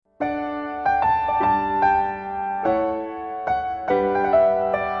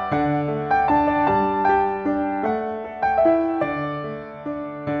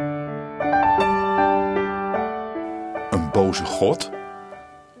God?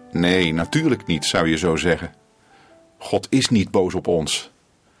 Nee, natuurlijk niet, zou je zo zeggen. God is niet boos op ons.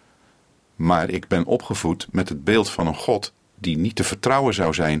 Maar ik ben opgevoed met het beeld van een God die niet te vertrouwen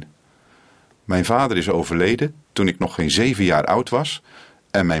zou zijn. Mijn vader is overleden toen ik nog geen 7 jaar oud was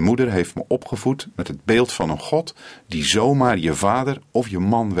en mijn moeder heeft me opgevoed met het beeld van een God die zomaar je vader of je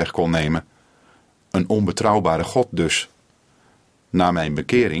man weg kon nemen. Een onbetrouwbare God dus. Na mijn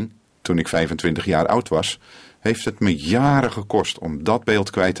bekering, toen ik 25 jaar oud was, heeft het me jaren gekost om dat beeld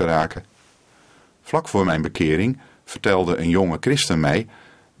kwijt te raken. Vlak voor mijn bekering vertelde een jonge christen mij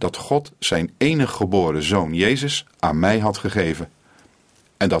dat God zijn enige geboren zoon Jezus aan mij had gegeven.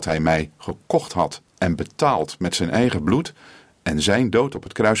 En dat hij mij gekocht had en betaald met zijn eigen bloed en zijn dood op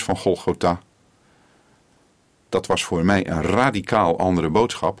het kruis van Golgotha. Dat was voor mij een radicaal andere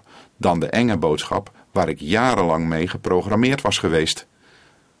boodschap dan de enge boodschap waar ik jarenlang mee geprogrammeerd was geweest.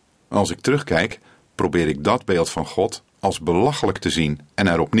 Als ik terugkijk, probeer ik dat beeld van God als belachelijk te zien en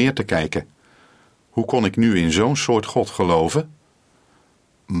erop neer te kijken. Hoe kon ik nu in zo'n soort God geloven?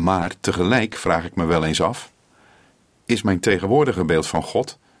 Maar tegelijk vraag ik me wel eens af, is mijn tegenwoordige beeld van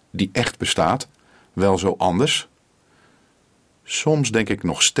God, die echt bestaat, wel zo anders? Soms denk ik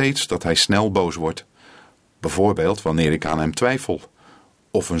nog steeds dat hij snel boos wordt. Bijvoorbeeld wanneer ik aan hem twijfel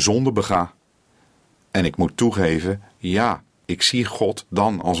of een zonde bega. En ik moet toegeven, ja, ik zie God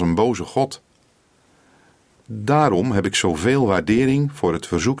dan als een boze God. Daarom heb ik zoveel waardering voor het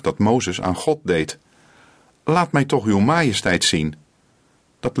verzoek dat Mozes aan God deed. Laat mij toch uw majesteit zien.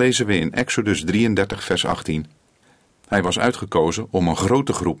 Dat lezen we in Exodus 33 vers 18. Hij was uitgekozen om een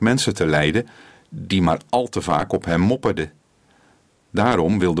grote groep mensen te leiden die maar al te vaak op hem mopperden.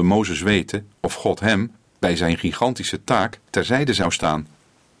 Daarom wilde Mozes weten of God hem bij zijn gigantische taak terzijde zou staan.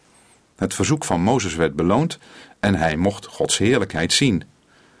 Het verzoek van Mozes werd beloond en hij mocht Gods heerlijkheid zien.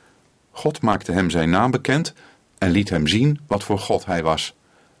 God maakte hem zijn naam bekend en liet hem zien wat voor God hij was.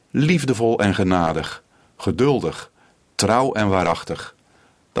 Liefdevol en genadig, geduldig, trouw en waarachtig.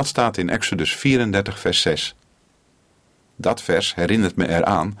 Dat staat in Exodus 34 vers 6. Dat vers herinnert me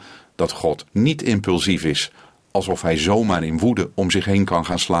eraan dat God niet impulsief is, alsof hij zomaar in woede om zich heen kan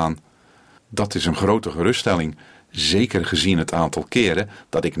gaan slaan. Dat is een grote geruststelling, zeker gezien het aantal keren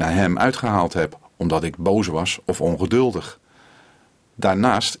dat ik naar hem uitgehaald heb, omdat ik boos was of ongeduldig.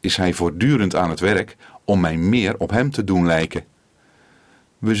 Daarnaast is hij voortdurend aan het werk om mij meer op hem te doen lijken.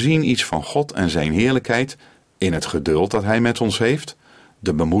 We zien iets van God en zijn heerlijkheid in het geduld dat hij met ons heeft,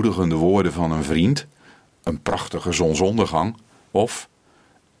 de bemoedigende woorden van een vriend, een prachtige zonsondergang of,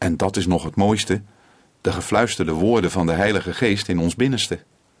 en dat is nog het mooiste, de gefluisterde woorden van de Heilige Geest in ons binnenste.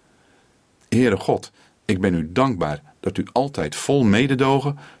 Heere God, ik ben u dankbaar dat u altijd vol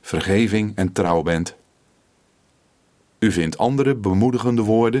mededogen, vergeving en trouw bent. U vindt andere bemoedigende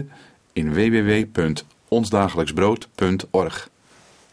woorden in www.onsdagelijksbrood.org.